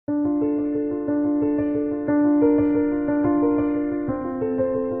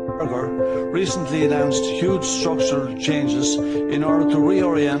recently announced huge structural changes in order to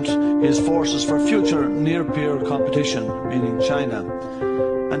reorient his forces for future near-peer competition, meaning China.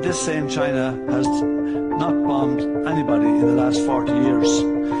 And this same China has not bombed anybody in the last 40 years.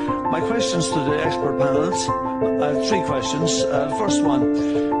 My questions to the expert panels, I have three questions. First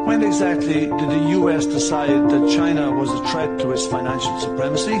one, when exactly did the US decide that China was a threat to its financial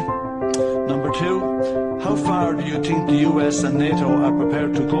supremacy? Number two, how far do you think the US and NATO are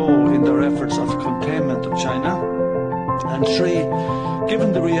prepared to go in their efforts of containment of China? And three,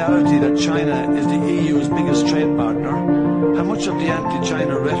 given the reality that China is the EU's biggest trade partner, how much of the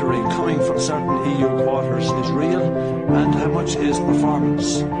anti-China rhetoric coming from certain EU quarters is real and how much is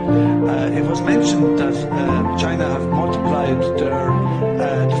performance? It was mentioned that China have multiplied their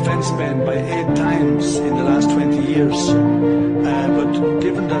defence spend by 8 times in the last 20 years. But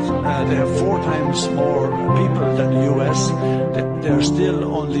given that they have 4 times more people than the US, they're still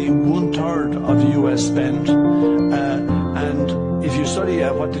only 1/3 of the US spend. And if you study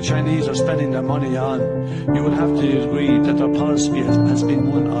what the Chinese are spending their money on, you would have to agree that their policy has been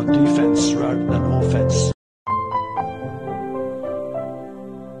one of defence rather than